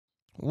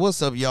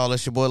What's up, y'all?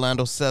 It's your boy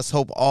Lando Sess.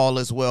 Hope all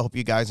is well. Hope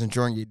you guys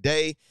enjoying your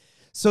day.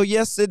 So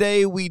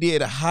yesterday we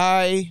did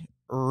high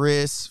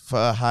risk for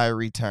a high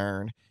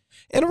return.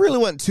 And it really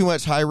wasn't too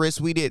much high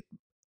risk. We did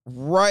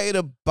right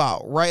at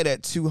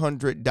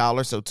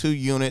 $200. So 2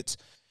 units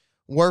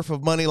worth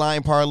of money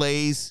line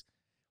parlays.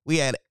 We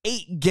had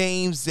 8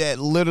 games that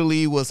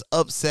literally was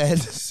upset.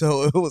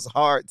 So it was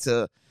hard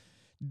to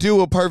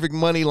do a perfect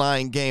money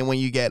line game when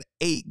you got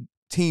 8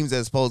 teams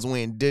that's supposed to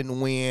win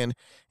didn't win.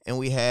 And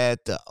we had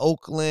the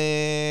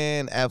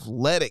Oakland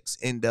Athletics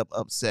end up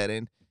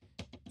upsetting,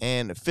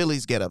 and the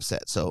Phillies get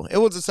upset. So it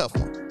was a tough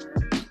one.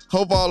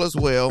 Hope all is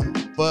well,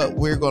 but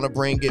we're going to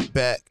bring it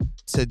back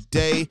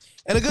today.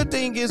 And the good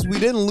thing is we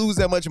didn't lose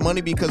that much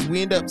money because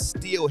we end up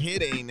still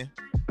hitting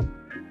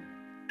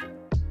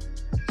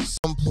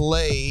some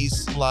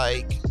plays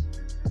like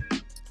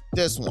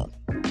this one.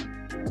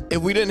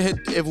 If we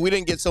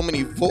didn't get so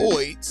many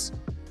voids,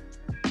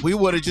 we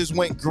would have just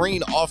went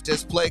green off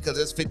this play because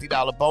this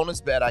 $50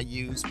 bonus bet I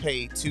used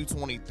paid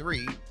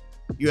 $223.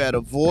 You had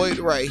a void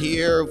right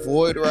here,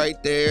 void right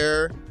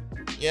there,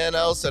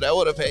 so that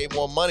would have paid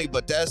more money,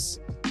 but that's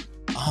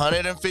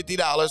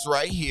 $150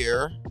 right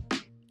here.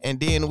 And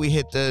then we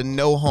hit the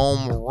no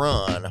home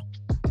run.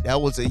 That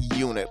was a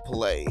unit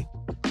play.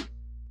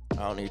 I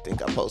don't even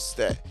think I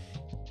posted that.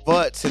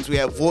 But since we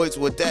have voids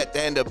with that,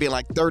 they end up being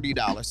like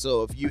 $30.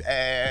 So if you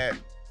add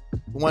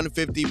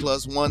 150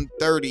 plus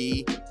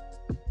 130,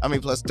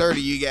 plus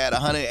 30, you got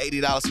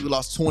 $180. So we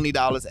lost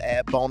 $20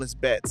 at bonus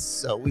bets.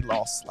 So we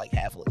lost like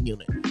half a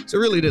unit. So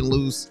really didn't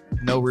lose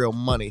no real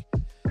money.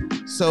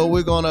 So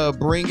we're going to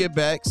bring it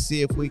back,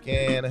 see if we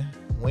can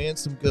win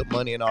some good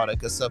money and all that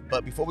good stuff.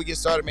 But before we get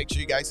started, make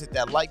sure you guys hit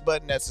that like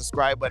button, that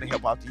subscribe button,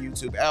 help out the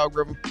YouTube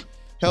algorithm,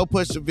 help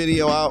push the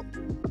video out.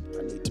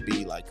 I need to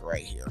be like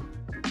right here.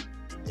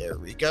 There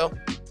we go.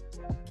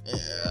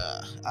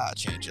 Yeah, I'll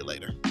change it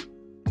later.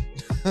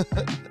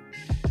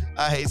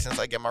 I hate since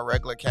I get my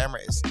regular camera,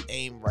 it's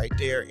aimed right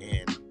there,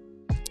 and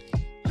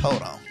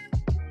hold on.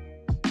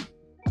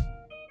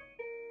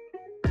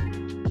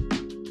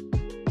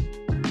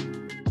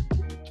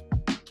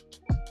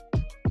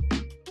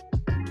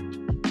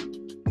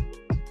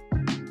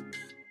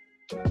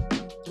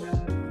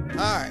 All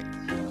right.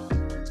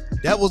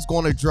 That was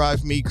going to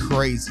drive me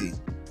crazy.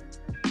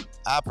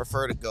 I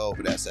prefer to go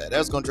over that side. That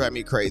was going to drive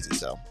me crazy,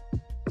 so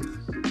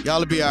y'all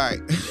will be all right.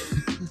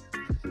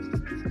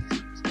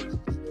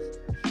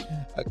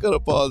 I could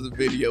have paused the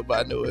video,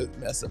 but I knew it would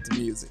mess up the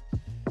music.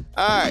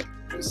 All right,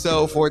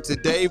 so for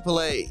today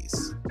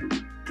plays,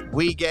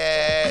 we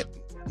got,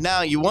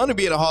 now you want to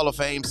be in the Hall of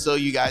Fame so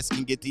you guys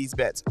can get these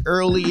bets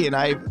early, and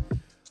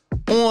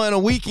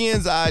on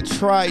weekends, I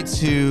try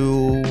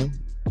to,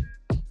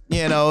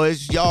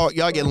 it's y'all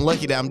getting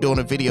lucky that I'm doing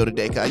a video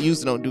today, because I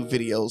usually don't do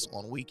videos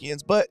on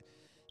weekends, but,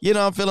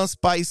 I'm feeling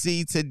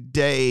spicy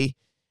today,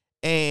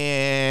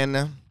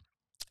 and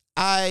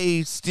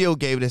I still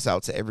gave this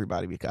out to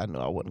everybody because I knew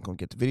I wasn't going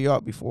to get the video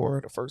out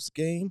before the first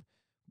game.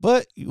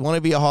 But you want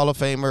to be a Hall of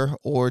Famer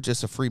or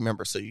just a free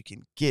member so you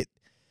can get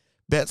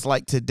bets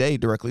like today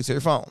directly to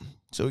your phone.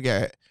 So we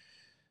got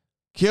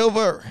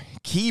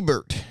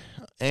Keibert,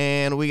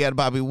 and we got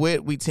Bobby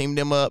Witt. We teamed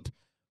them up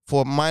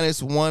for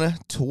minus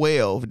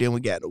 112. Then we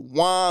got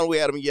Juan. We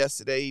had him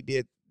yesterday. He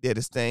did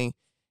his thing.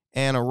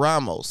 And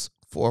Ramos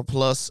for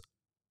plus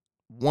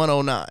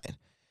 109.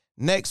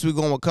 Next, we're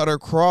going with Cutter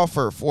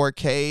Crawford,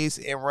 4Ks,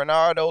 and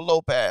Reynaldo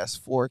Lopez,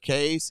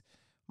 4Ks,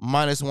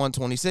 minus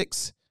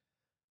 126.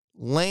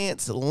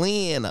 Lance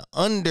Lynn,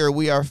 under.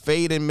 We are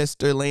fading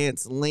Mr.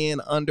 Lance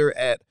Lynn under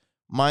at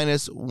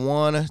minus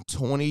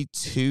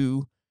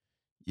 122.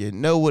 You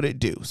know what it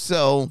do.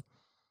 So,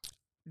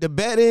 the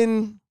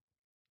betting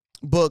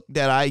book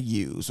that I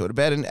use, or the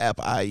betting app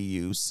I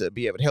use to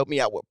be able to help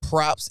me out with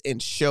props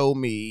and show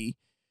me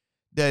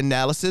the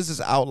analysis, is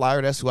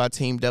Outlier. That's who I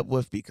teamed up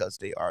with because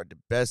they are the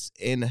best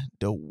in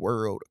the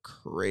world,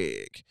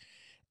 Craig.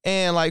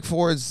 And like,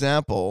 for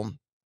example,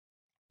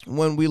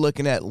 when we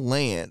looking at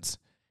Lance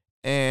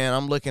and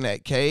I'm looking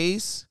at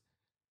Case,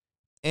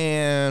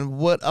 and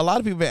what a lot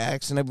of people have been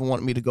asking, they've been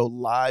wanting me to go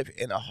live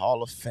in a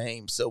Hall of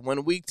Fame. So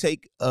when we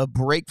take a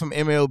break from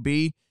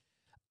MLB,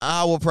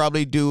 I will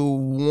probably do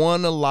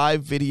one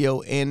live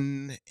video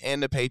in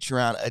the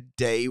Patreon a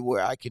day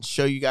where I can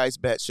show you guys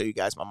bets, show you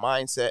guys my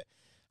mindset,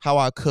 how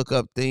I cook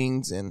up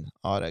things, and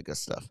all that good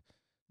stuff.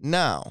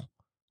 Now,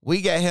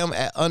 we got him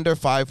at under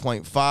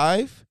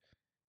 5.5,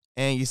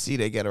 and you see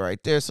they get it right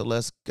there. So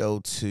let's go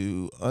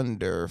to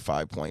under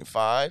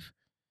 5.5.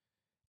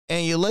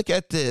 And you look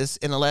at this,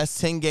 in the last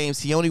 10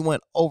 games, he only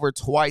went over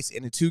twice.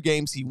 In the 2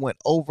 games he went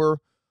over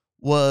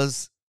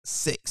was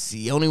 6.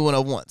 He only went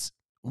over once.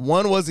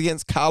 One was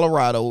against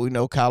Colorado. We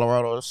know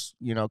Colorado's,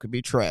 could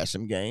be trash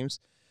in games.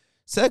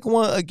 Second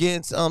one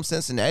against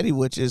Cincinnati,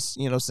 which is,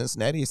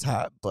 Cincinnati is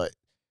hot, but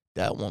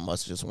that one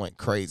must have just went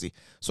crazy.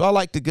 So I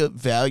like the good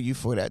value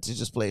for that to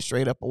just play it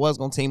straight up. I was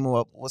going to team him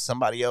up with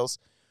somebody else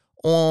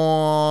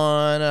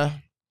on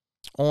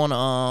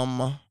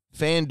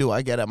FanDuel.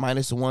 I got at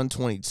minus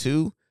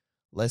 122.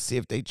 Let's see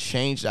if they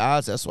change the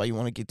odds. That's why you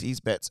want to get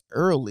these bets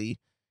early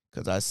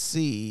because I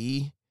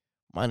see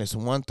minus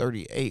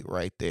 138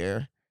 right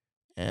there.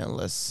 And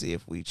let's see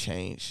if we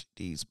change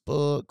these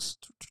books.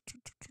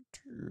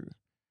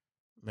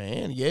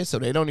 Man, yeah, so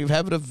they don't even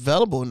have it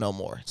available no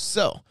more.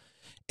 So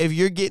if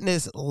you're getting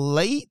this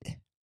late,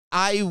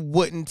 I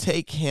wouldn't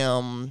take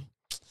him.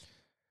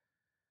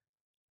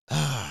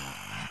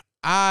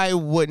 I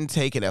wouldn't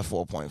take it at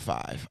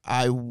 4.5.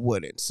 I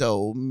wouldn't.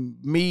 So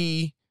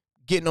me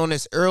getting on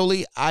this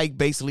early, I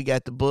basically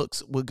got the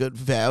books with good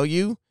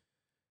value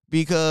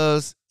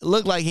because it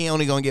looked like he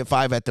only going to get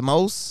 5 at the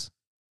most.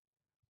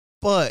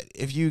 But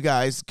if you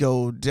guys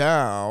go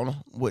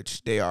down,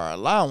 which they are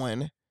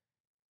allowing,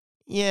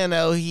 you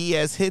know, he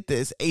has hit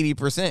this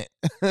 80%.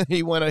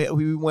 we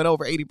went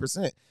over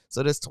 80%.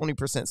 So that's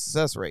 20%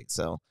 success rate.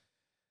 So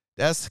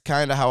that's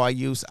kind of how I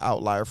use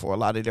Outlier for a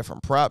lot of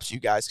different props.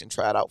 You guys can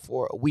try it out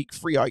for a week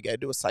free. All you got to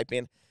do is type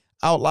in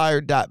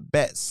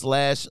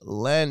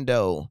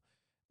outlier.bet/Lando,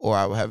 or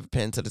I will have it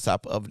pinned to the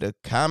top of the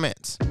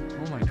comments.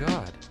 Oh, my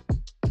God.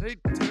 They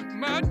took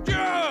my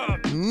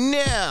job.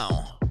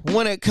 Now,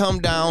 when it come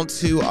down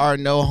to our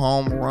no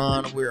home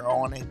run, we're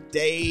on a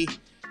day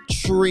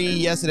 3.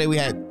 Yesterday, we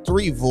had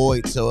 3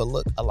 voids, so it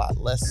looked a lot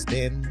less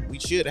than we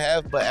should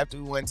have. But after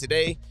we win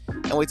today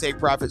and we take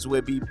profits,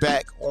 we'll be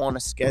back on a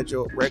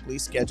regularly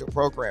scheduled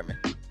programming.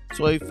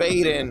 So we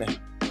fade in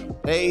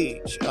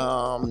Paige,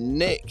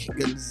 Nick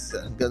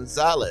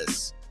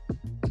Gonzalez,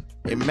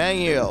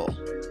 Emmanuel,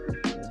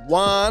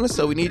 Juan.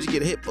 So we need you to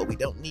get a hit, but we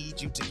don't need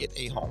you to get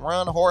a home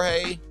run.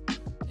 Jorge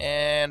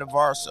and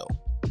Varso.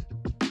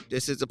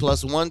 This is a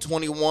plus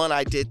 121.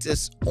 I did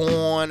this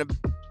on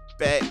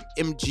Bet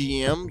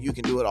MGM. You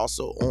can do it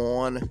also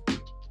on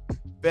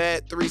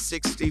Bet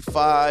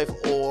 365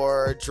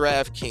 or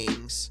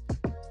Draftkings,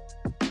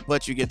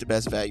 but you get the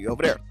best value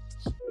over there.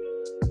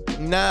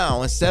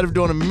 Now, instead of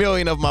doing a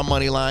million of my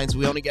money lines,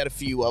 we only got a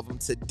few of them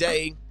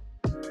today.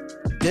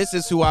 This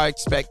is who I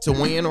expect to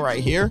win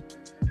right here.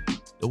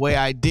 The way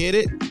I did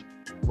it,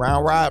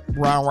 round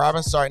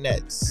robin starting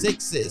at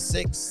 6,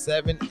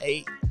 7,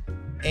 8,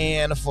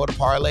 and for the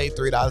parlay,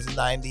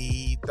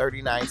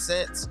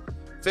 $3.39.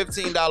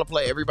 $15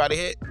 play. Everybody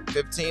hit.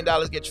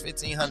 $15 get you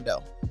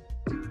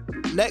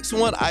 $1,500. Next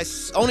one,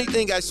 only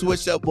thing I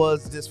switched up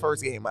was this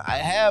first game. I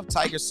have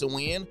Tigers to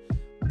win,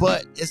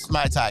 but it's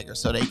my Tigers,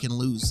 so they can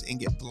lose and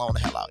get blown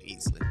the hell out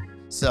easily.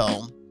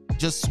 So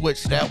just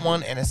switch that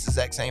one, and it's the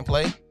exact same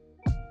play.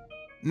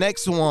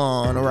 Next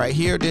one right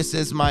here. This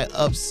is my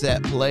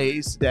upset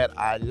plays that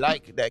I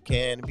like that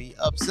can be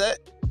upset.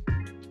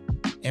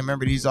 And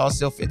remember, these are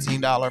still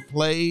 $15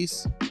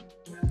 plays.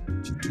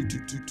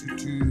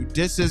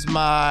 This is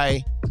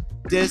my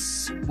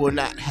this will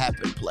not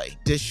happen play.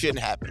 This shouldn't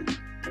happen.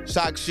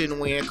 Shock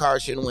shouldn't win.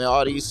 Card shouldn't win.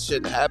 All these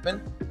shouldn't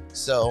happen.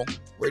 So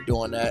we're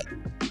doing that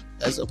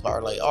as a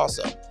parlay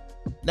also.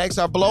 Next,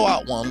 our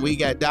blowout one. We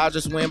got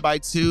Dodgers win by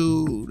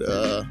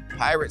 2.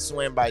 Pirates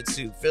win by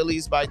 2.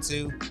 Phillies by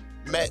 2.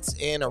 Mets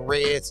and the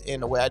Reds.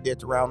 In the way I did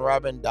the round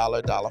robin.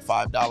 $1,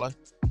 $5.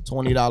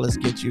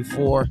 $20 get you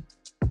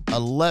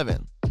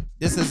 $4.11.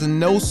 This is a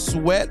no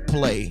sweat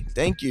play.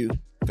 Thank you,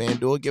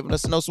 Fanduel, giving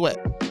us no sweat.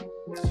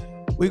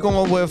 We're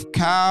going with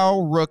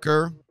Kyle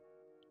Rooker,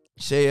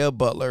 Shea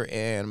Butler,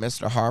 and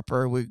Mr.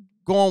 Harper. We're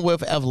going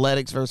with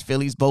Athletics versus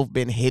Phillies. Both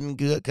been hitting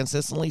good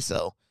consistently,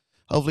 so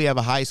hopefully have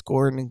a high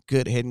score and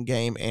good hitting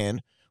game,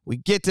 and we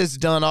get this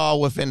done all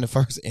within the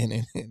first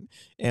inning,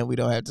 and we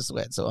don't have to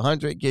sweat. So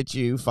 100 get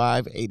you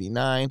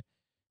 $5.89.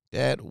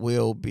 That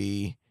will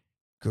be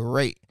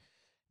great.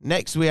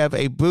 Next, we have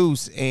a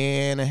boost,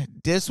 and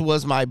these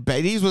was my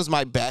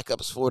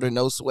backups for the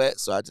no sweat,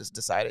 so I just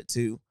decided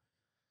to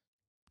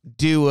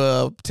do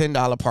a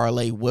 $10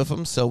 parlay with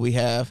them. So we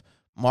have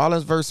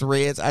Marlins versus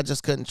Reds. I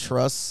just couldn't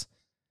trust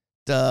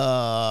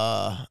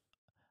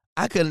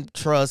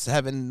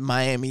having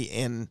Miami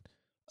in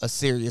a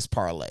serious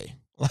parlay.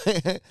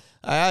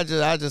 I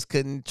just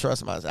couldn't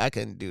trust myself. I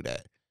couldn't do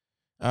that.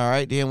 All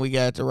right, then we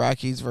got the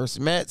Rockies versus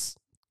Mets.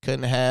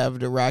 Couldn't have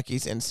the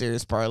Rockies in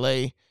serious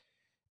parlay.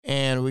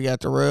 And we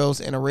got the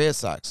Royals and the Red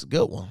Sox.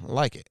 Good one. I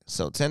like it.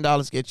 So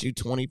 $10 gets you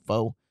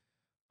 $24.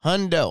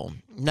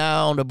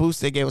 Now, the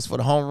boost they gave us for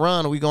the home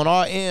run, we going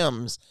all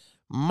M's.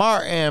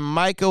 Martin,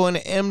 Michael, and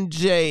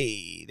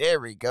MJ.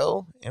 There we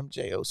go.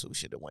 MJ also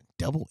should have went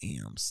double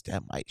M's.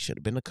 That should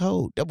have been the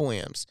code. Double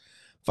M's.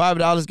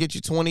 $5 get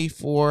you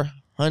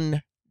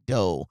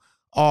 $2,400.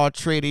 All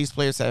 3 of these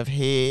players have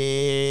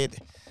hit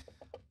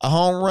a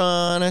home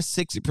run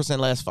 60%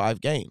 last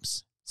 5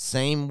 games.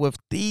 Same with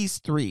these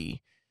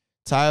 3.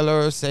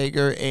 Tyler,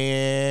 Sager,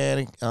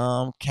 and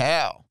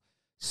Cal.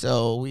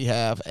 So we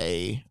have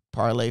a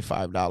parlay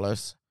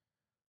 $5.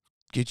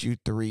 Get you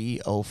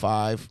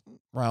 $3.05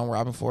 round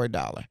robin for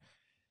 $1.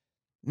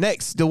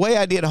 Next, the way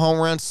I did home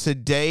runs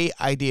today,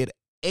 I did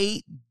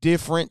 8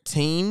 different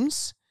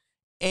teams,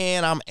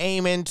 and I'm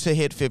aiming to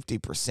hit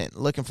 50%.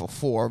 Looking for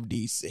 4 of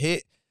these to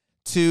hit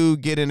to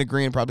get in the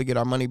green, probably get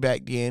our money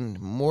back. Then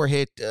more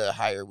hit, the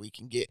higher we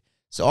can get.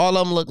 So all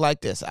of them look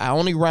like this. I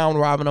only round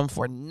robin them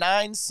for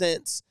 9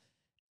 cents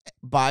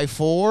by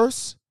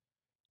 4s,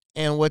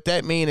 And what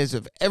that means is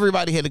if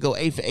everybody had to go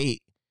 8 for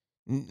 8,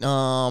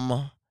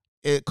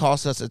 it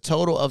costs us a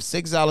total of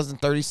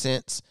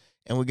 $6.30,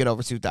 and we get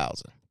over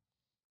 2,000.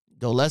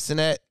 Go less than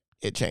that,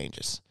 it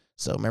changes.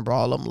 So remember,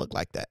 all of them look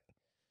like that.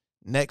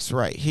 Next,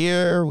 right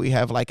here, we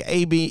have like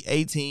a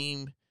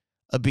team,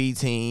 a B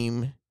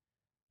team,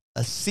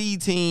 a C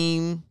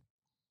team,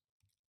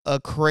 a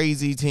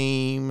crazy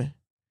team,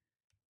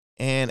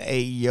 and a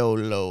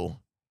YOLO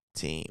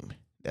team.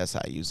 That's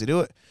how I usually do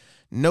it.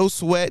 No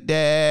sweat,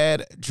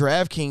 Dad.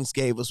 DraftKings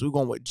gave us. We're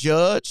going with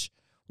Judge,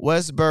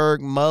 Westberg,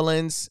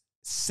 Mullins,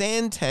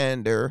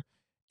 Santander,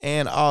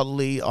 and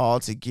Ali all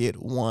to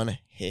get one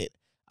hit.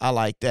 I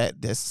like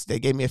that. They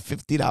gave me a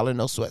 $50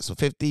 no sweat. So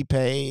 50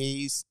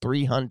 pays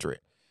 300.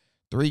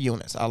 3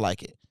 units. I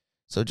like it.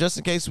 So just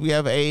in case we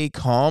have a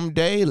calm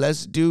day,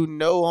 let's do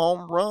no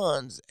home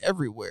runs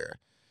everywhere.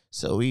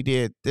 So we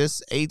did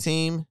this A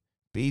team,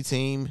 B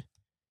team,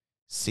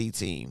 C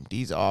team.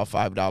 These are all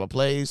 $5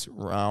 plays.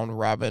 Round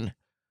robin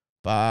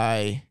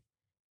by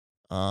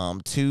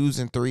 2s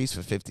and 3s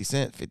for 50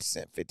 cents, 50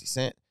 cents, 50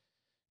 cents.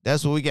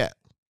 That's what we got.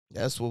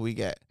 That's what we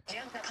got.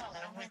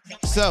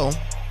 So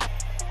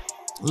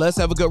let's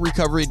have a good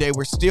recovery day.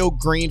 We're still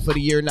green for the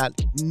year.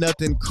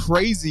 Nothing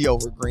crazy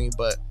over green,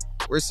 but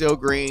we're still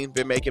green.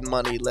 Been making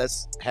money.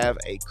 Let's have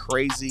a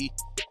crazy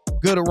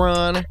good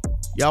run.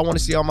 Y'all want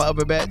to see all my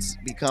other bets?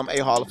 Become a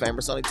Hall of Famer.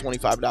 It's only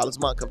 $25 a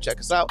month. Come check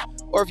us out.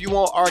 Or if you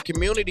want our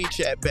community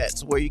chat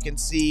bets where you can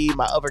see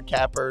my other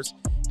cappers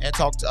and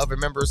talk to other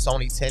members, it's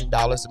only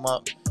 $10 a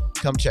month.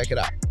 Come check it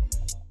out.